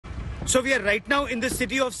So we are right now in the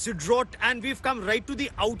city of Sderot, and we've come right to the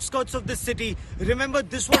outskirts of the city. Remember,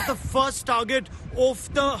 this was the first target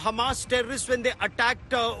of the Hamas terrorists when they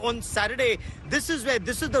attacked on Saturday. This is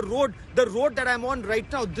the road that I'm on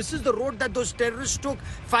right now. This is the road that those terrorists took,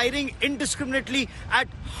 firing indiscriminately at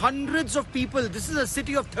hundreds of people. This is a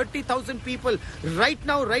city of 30,000 people. Right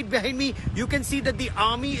now, right behind me, you can see that the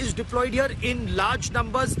army is deployed here in large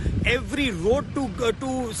numbers. Every road to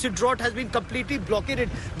Sderot has been completely blockaded.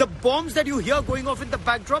 The bombs that you hear going off in the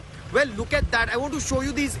backdrop, well, look at that. I want to show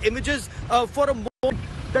you these images for a moment.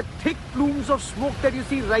 The thick plumes of smoke that you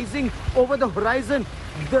see rising over the horizon,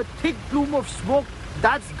 the thick plume of smoke,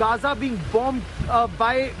 that's Gaza being bombed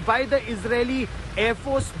by the Israeli Air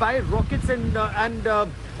Force, by rockets and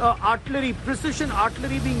artillery, precision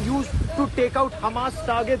artillery being used to take out Hamas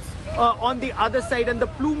targets on the other side. And the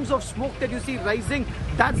plumes of smoke that you see rising,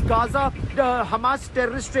 that's Gaza, the Hamas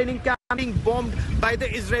terrorist training camp being bombed by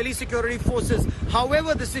the Israeli security forces.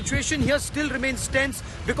 However, the situation here still remains tense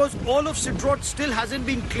because all of Sderot still hasn't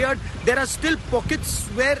been cleared. There are still pockets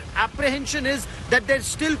where apprehension is that there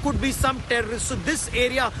still could be some terrorists. So this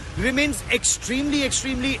area remains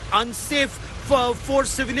extremely unsafe for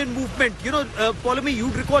civilian movement. You know, Polemy,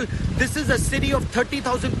 you'd recall this is a city of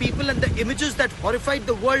 30,000 people, and the images that horrified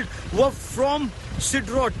the world were from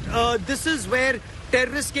Sderot. This is where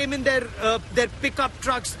terrorists came in their pickup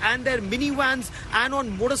trucks and their minivans and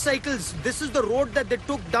on motorcycles. This is the road that they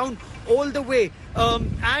took down all the way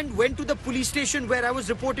and went to the police station where I was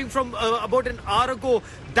reporting from about an hour ago.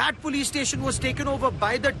 That police station was taken over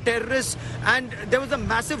by the terrorists, and there was a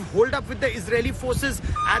massive hold-up with the Israeli forces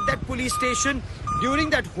at that police station. During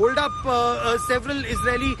that hold-up, several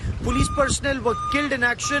Israeli police personnel were killed in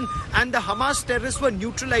action, and the Hamas terrorists were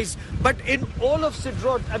neutralized. But in all of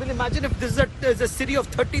Sderot, I mean, imagine if this is a city of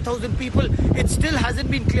 30,000 people, it still hasn't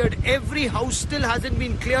been cleared. Every house still hasn't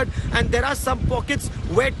been cleared, and there are some pockets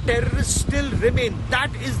where terrorists still remain. That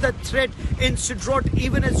is the threat in Sderot,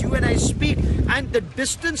 even as you and I speak. And the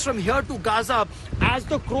distance from here to Gaza, as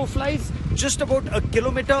the crow flies, just about a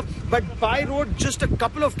kilometer, but by road just a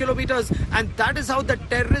couple of kilometers. And that is how the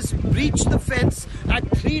terrorists breached the fence at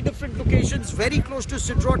 3 different locations very close to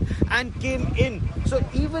Sderot and came in. So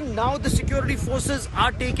even now the security forces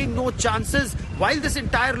are taking no chances. While this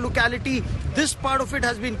entire locality, this part of it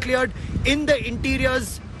has been cleared, in the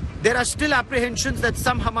interiors there are still apprehensions that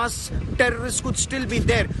some Hamas terrorists could still be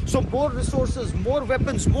there. So more resources, more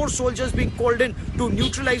weapons, more soldiers being called in to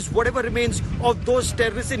neutralize whatever remains of those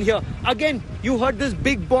terrorists in here. Again, you heard this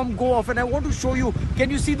big bomb go off, and I want to show you.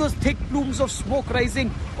 Can you see those thick plumes of smoke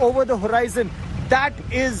rising over the horizon? That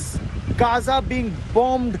is Gaza being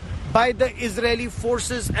bombed by the Israeli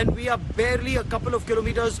forces, and we are barely a couple of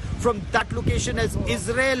kilometers from that location as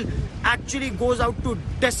Israel actually goes out to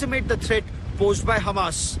decimate the threat posed by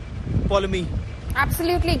Hamas. Polemy.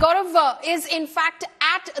 Absolutely. Gaurav is in fact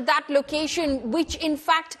at that location, which in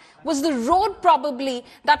fact was the road probably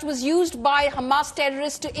that was used by Hamas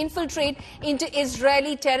terrorists to infiltrate into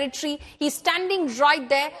Israeli territory. He's standing right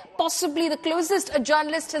there. Possibly the closest a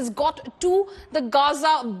journalist has got to the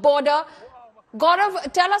Gaza border.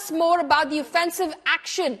 Gaurav, tell us more about the offensive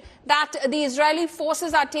action that the Israeli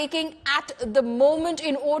forces are taking at the moment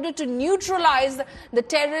in order to neutralize the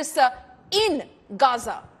terrorists in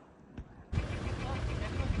Gaza.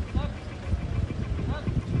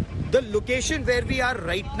 The location where we are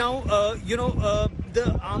right now,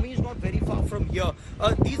 the army is not very far from here.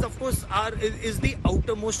 These, of course, is the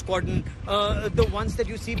outermost cordon, the ones that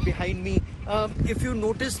you see behind me. If you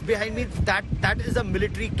notice behind me, that is a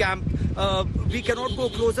military camp. We cannot go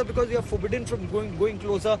closer because we are forbidden from going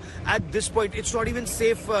closer at this point. It's not even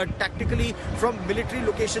safe tactically from military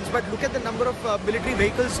locations. But look at the number of military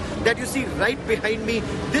vehicles that you see right behind me.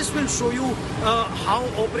 This will show you how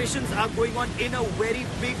operations are going on in a very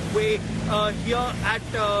big way here at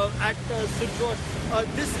Sderot.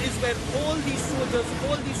 This is where all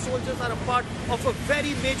these soldiers are a part of a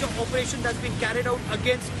very major operation that's been carried out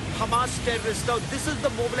against Hamas terrorists. Now, this is the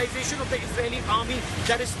mobilization of the Israeli army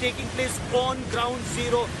that is taking place on ground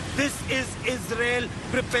zero. This is Israel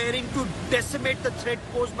preparing to decimate the threat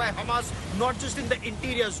posed by Hamas, not just in the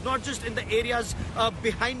interiors, not just in the areas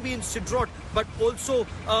behind me in Sderot, but also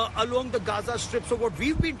along the Gaza Strip. So what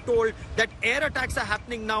we've been told that air attacks are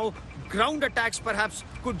happening now. Ground attacks perhaps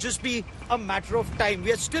could just be a matter of time.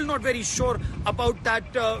 We are still not very sure about that,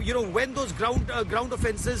 when those ground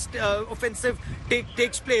offensive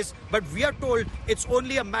takes place. But we are told it's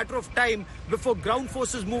only a matter of time before ground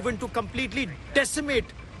forces move in to completely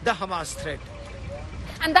decimate the Hamas threat.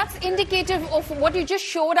 And that's indicative of what you just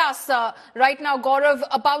showed us right now, Gaurav,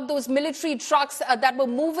 about those military trucks that were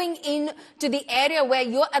moving in to the area where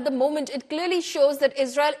you're at the moment. It clearly shows that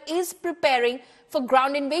Israel is preparing for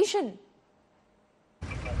ground invasion.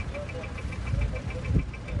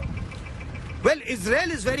 Well,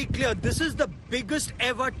 Israel is very clear. This is the biggest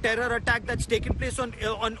ever terror attack that's taken place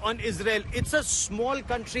on Israel. It's a small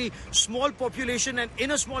country, small population, and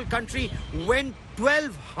in a small country, when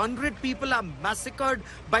 1,200 people are massacred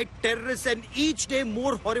by terrorists, and each day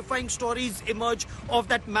more horrifying stories emerge of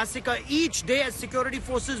that massacre. Each day as security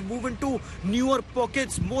forces move into newer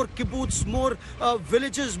pockets, more kibbutz, more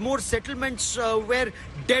villages, more settlements where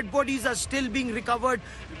dead bodies are still being recovered.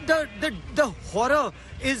 The horror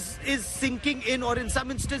is sinking in, or in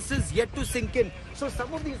some instances yet to sink in. So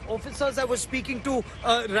some of these officers I was speaking to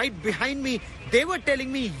right behind me, they were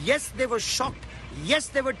telling me, yes, they were shocked. Yes,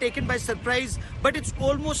 they were taken by surprise, but it's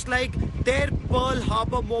almost like their Pearl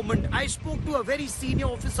Harbor moment. I spoke to a very senior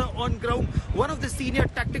officer on ground, one of the senior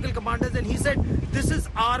tactical commanders, and he said, this is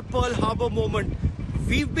our Pearl Harbor moment.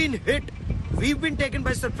 We've been hit, we've been taken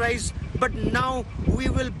by surprise, but now we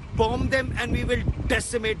will bomb them and we will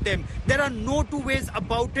decimate them. There are no two ways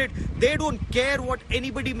about it. They don't care what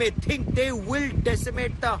anybody may think. They will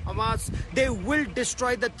decimate the Hamas. They will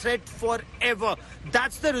destroy the threat forever.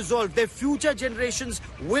 That's the resolve. Their future generations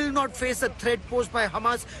will not face a threat posed by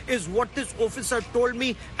Hamas, is what this officer told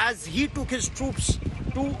me as he took his troops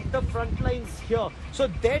to the front lines here. So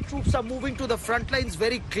their troops are moving to the front lines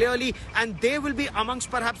very clearly, and they will be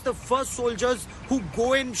amongst perhaps the first soldiers who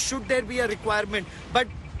go in should there be a requirement. But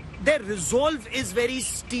their resolve is very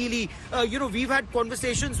steely. We've had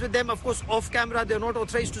conversations with them, of course, off camera. They're not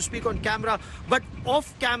authorized to speak on camera, but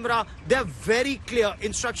off camera, they're very clear.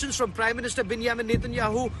 Instructions from Prime Minister Benjamin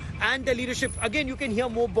Netanyahu and the leadership. Again, you can hear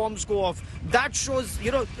more bombs go off. That shows,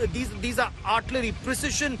 these are artillery,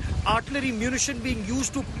 precision artillery munition being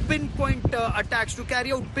used to pinpoint attacks, to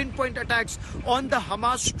carry out pinpoint attacks on the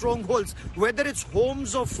Hamas strongholds, whether it's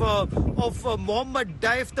homes of Mohammed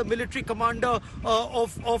Daif, the military commander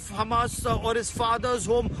of Hamas, or his father's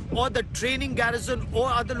home, or the training garrison, or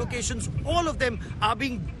other locations. All of them are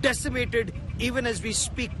being decimated even as we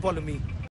speak, Paulomi.